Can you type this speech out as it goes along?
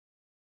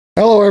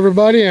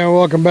everybody, and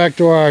welcome back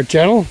to our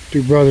channel,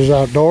 Two Brothers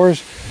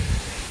Outdoors.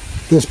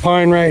 This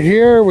pine right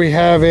here, we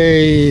have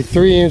a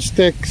 3-inch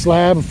thick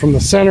slab from the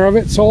center of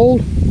it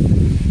sold.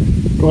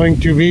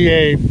 Going to be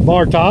a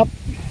bar top.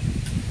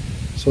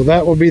 So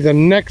that will be the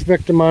next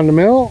victim on the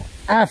mill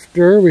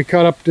after we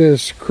cut up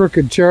this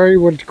crooked cherry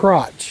with the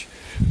crotch.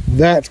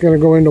 That's going to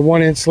go into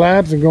 1-inch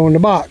slabs and go in the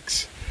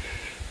box.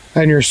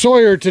 And your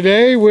sawyer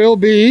today will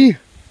be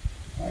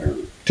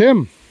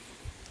Tim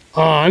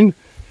on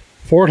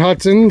Fort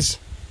Hudson's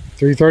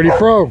 330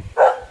 Pro.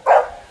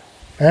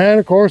 And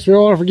of course, we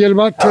don't want to forget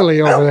about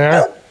Tilly over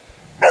there.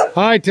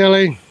 Hi,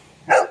 Tilly.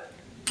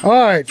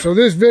 Alright, so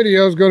this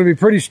video is going to be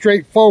pretty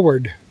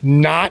straightforward.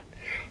 Not.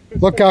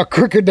 Look how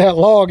crooked that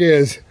log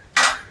is.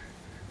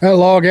 That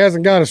log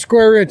hasn't got a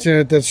square inch in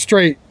it that's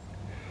straight.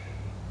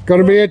 It's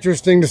going to be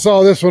interesting to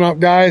saw this one up,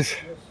 guys.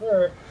 Yes,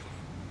 sir.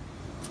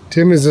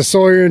 Tim is the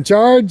sawyer in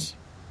charge.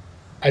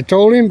 I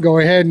told him, go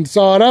ahead and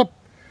saw it up.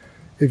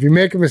 If you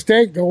make a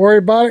mistake, don't worry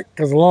about it,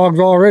 because the log's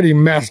already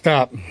messed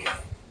up.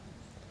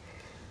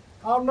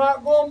 I'm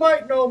not going to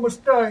make no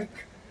mistake.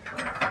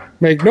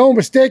 Make no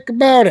mistake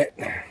about it.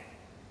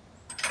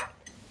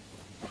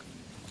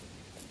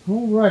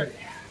 Alrighty.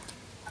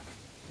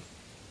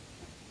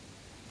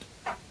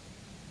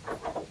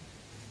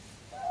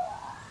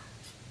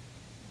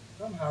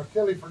 Somehow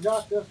Tilly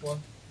forgot this one.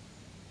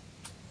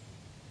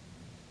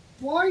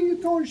 Why are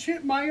you throwing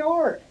shit in my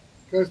yard?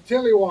 Because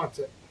Tilly wants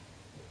it.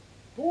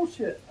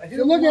 Bullshit.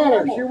 So look at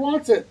her. She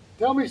wants it.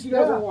 Tell me she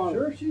doesn't want it.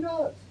 Sure she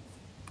does.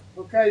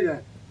 Okay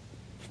then.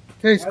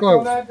 Case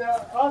closed.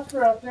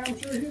 Oscar out there, I'm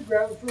sure he'd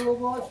grab it for a little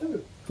while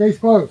too. Case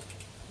closed.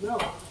 No.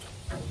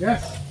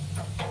 Yes.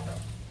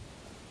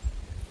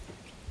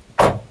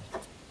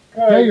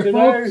 Okay, Hey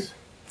folks,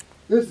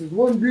 this is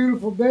one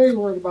beautiful day.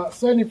 We're at about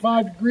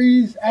 75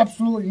 degrees,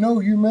 absolutely no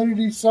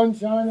humidity, sun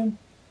shining.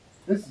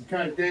 This is the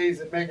kind of days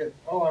that make it,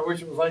 oh, I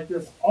wish it was like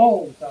this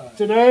all the time.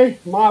 Today,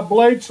 my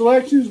blade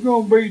selection is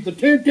going to be the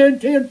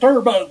 10-10-10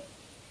 turbo.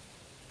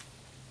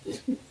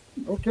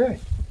 Okay.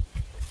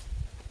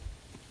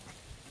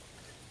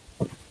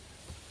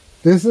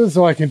 This is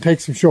so I can take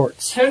some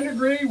shorts. 10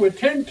 degree with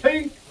 10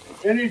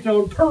 teeth, and it's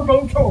on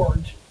turbo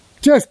charge.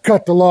 Just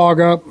cut the log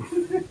up.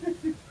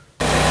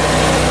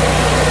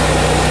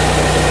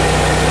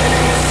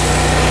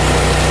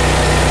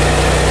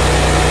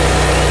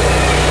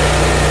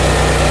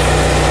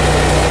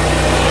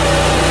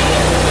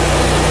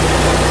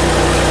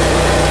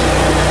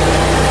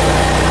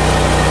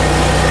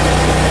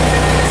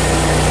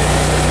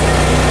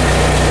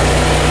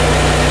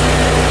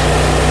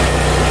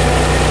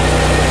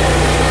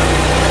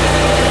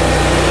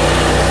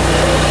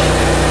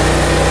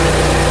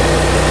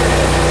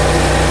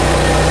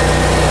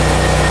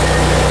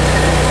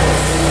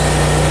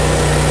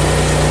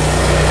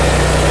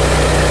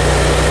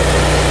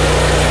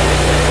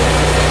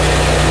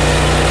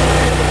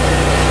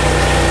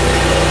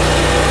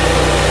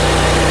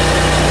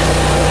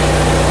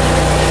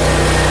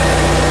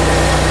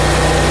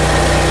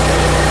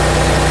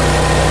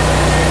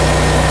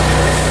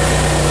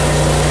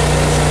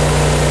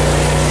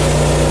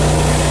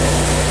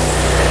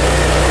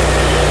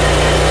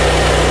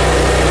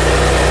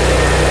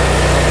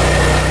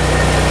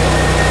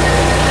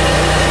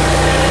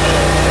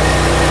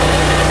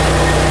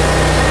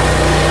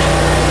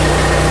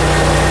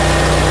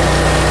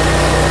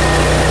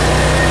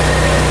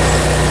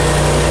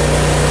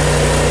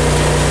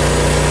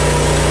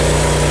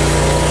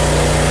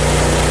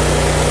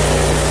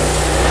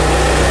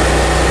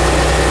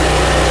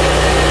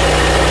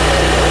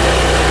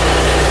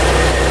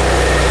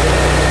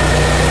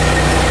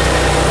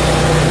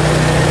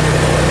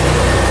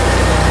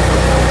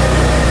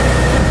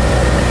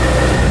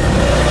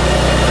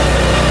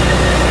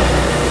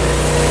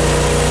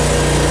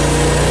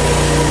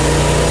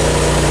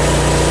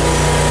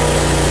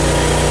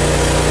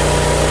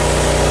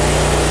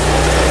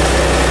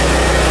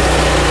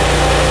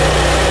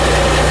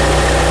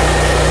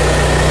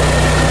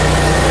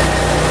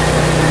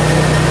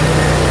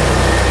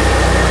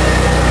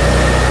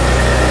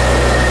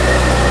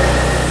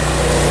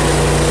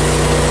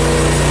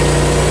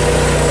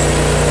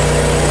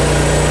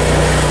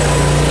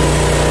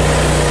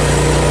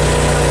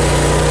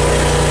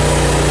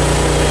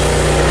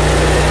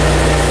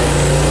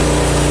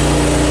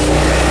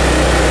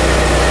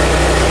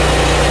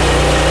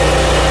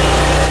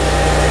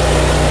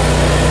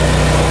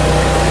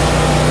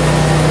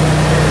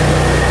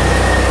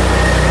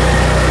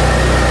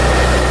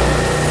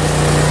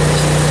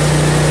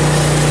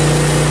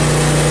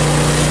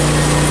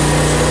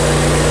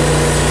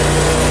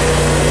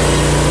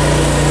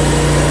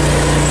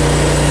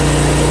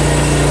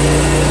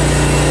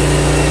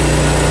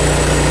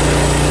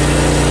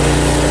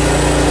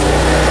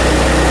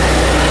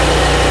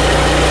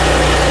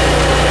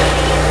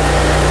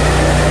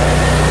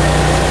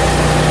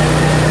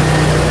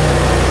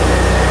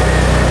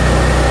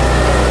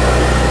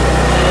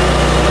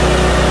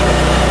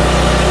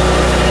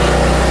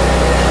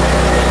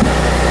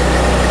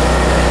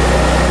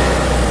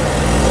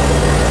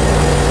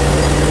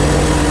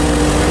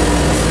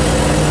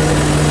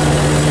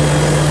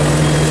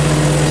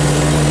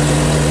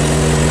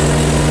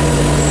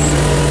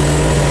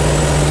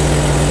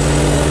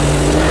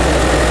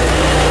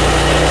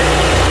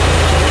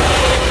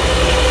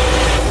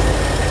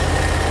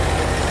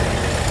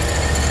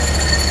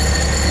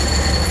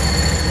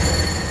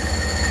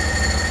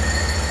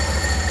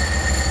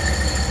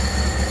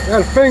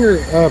 Got a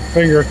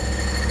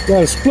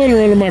splinter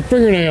under my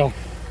fingernail.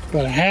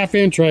 About a ½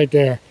 inch right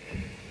there.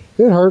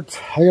 It hurts.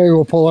 I gotta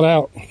go pull it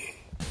out.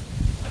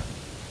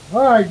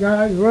 Alright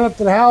guys, we went up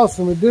to the house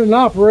and we did an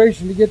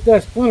operation to get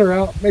that splinter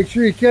out. Make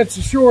sure you catch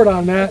the short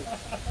on that.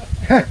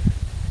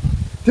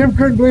 Tim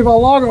couldn't believe how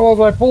long it was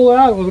when I pulled it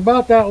out. It was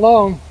about that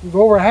long. It was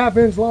over a ½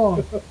 inch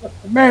long.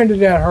 Man, did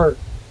that hurt.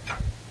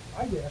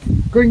 I guess.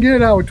 Couldn't get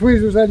it out with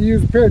tweezers. Had to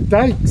use a pair of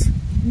dikes.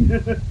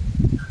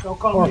 Don't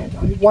call me a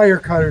dyke. Wire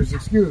cutters,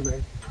 excuse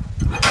me.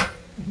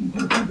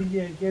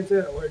 Yeah, you can't say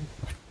that word.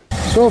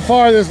 So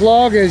far this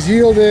log has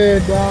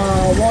yielded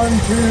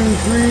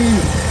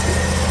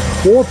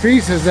 4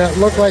 pieces that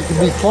look like to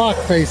be clock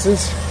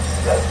faces.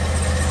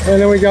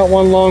 And then we got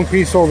one long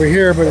piece over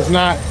here, but it's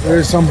not.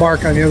 There's some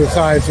bark on the other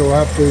side, so we'll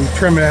have to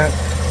trim that.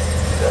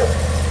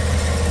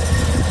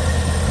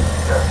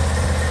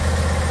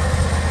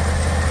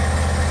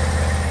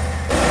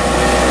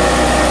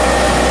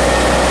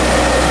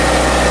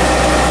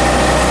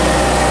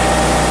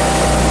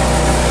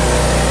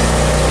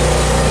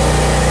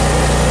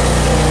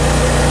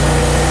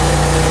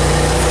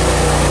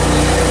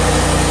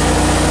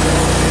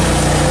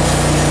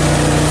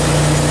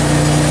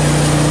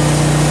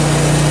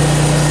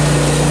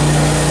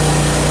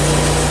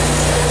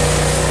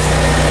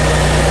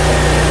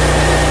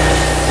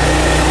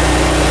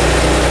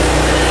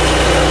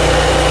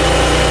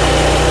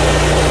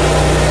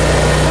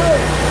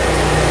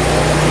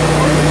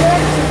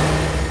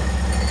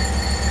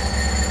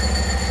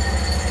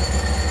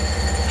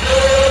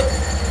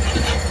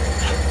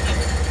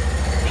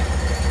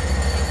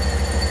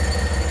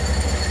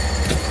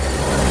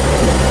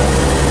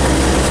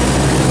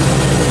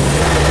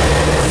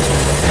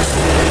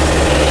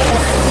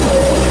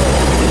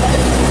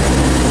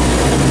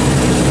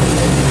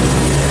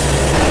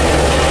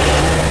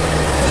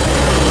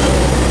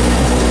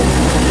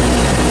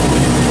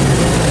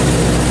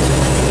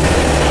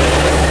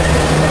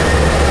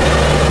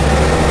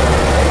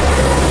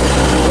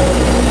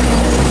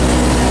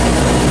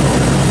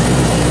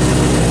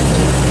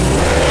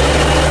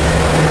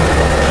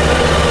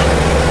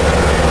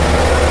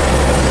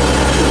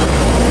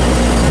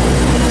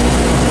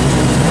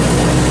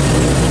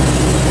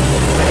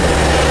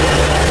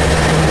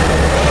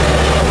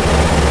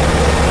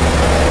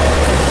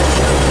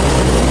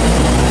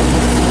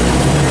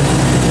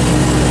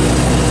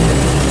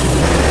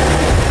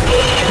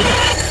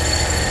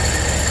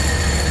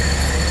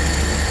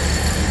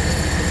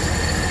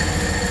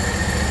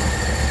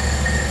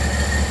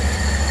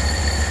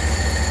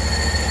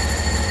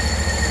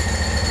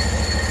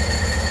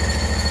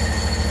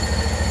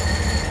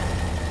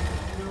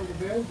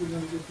 We're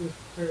going to get this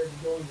prepared to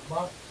go in the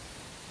box.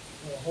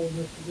 Hold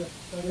this to just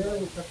a second.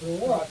 We'll cut the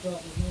water. I thought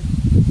it was good.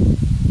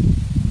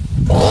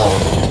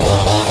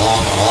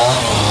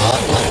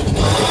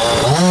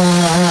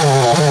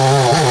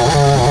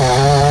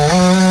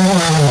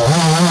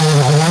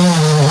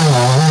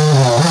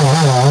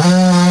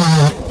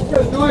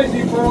 It's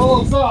noisy for an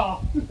old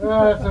saw.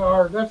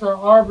 That's our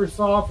arbor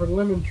saw for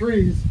lemon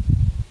trees.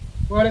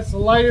 But it's the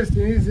lightest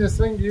and easiest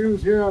thing to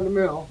use here on the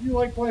mill. You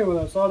like playing with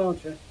that saw,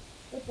 don't you?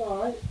 That's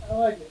all right. I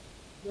like it.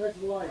 Nice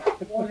and light.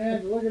 One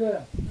hand, look at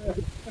that.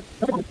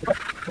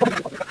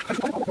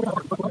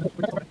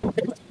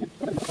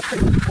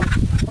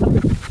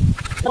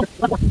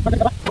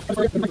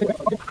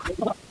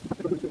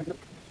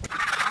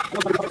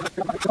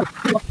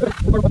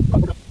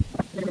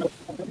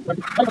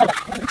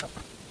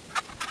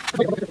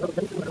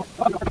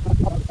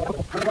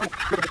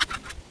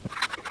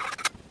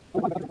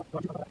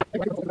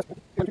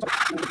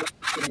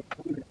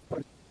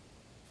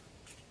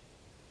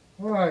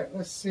 All right,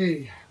 let's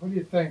see. What do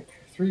you think?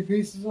 3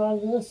 pieces out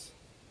of this?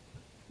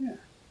 Yeah.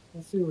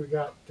 Let's see what we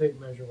got tape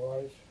measure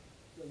wise.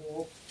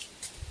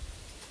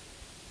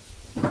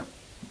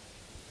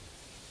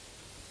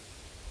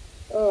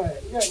 All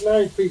right, we got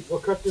 9 feet. We'll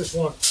cut this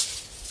one.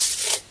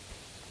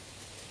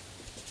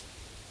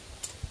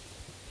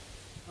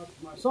 Up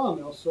to my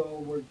sawmill,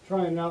 so we're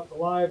trying out the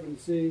live and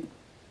see.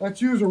 Let's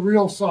use a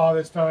real saw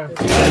this time.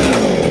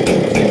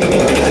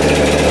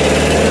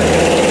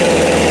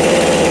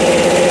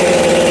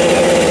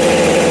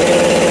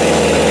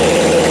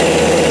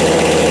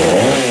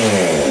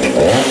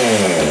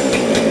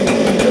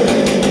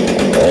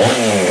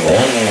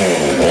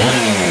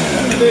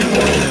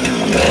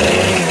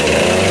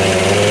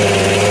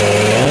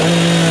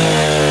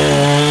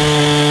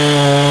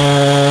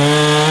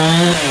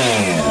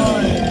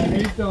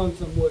 He's done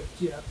some wood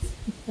chips.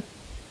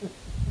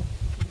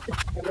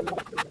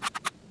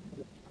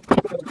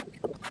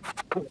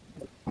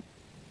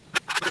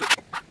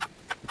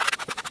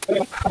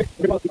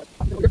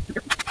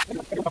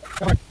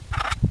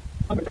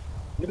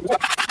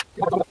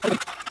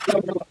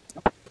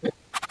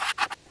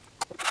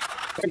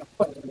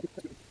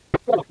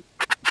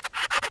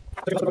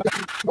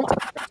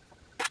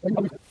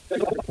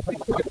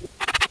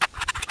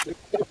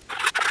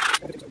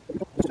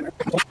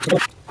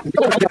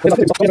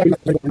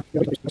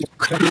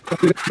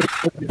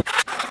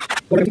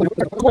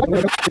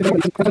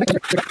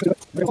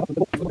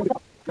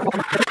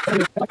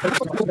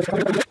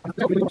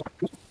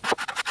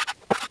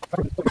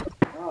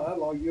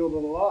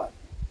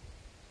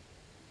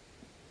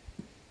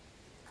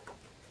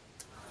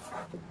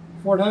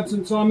 Fort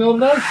Hud-son sawmill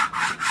today.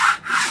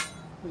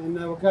 And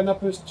we're cutting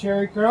up this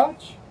cherry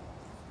crotch.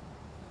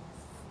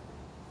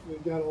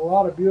 We've got a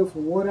lot of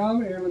beautiful wood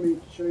on it. Here, let me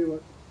show you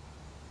what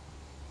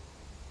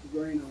the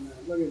grain on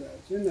that. Look at that.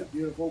 Isn't that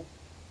beautiful?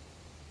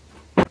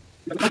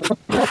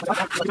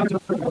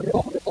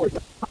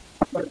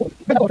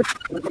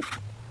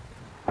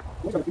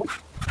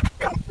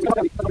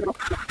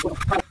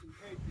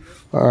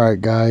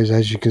 Alright guys,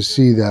 as you can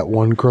see, that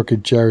one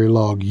crooked cherry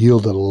log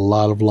yielded a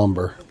lot of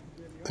lumber.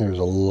 There's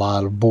a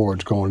lot of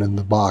boards going in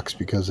the box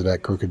because of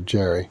that crooked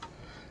cherry.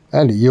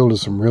 And it yielded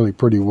some really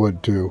pretty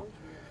wood too.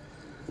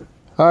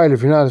 Alright,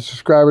 if you're not a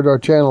subscriber to our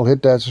channel,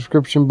 hit that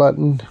subscription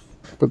button.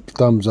 Put the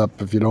thumbs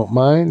up if you don't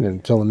mind. And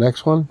until the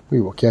next one, we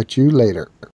will catch you later.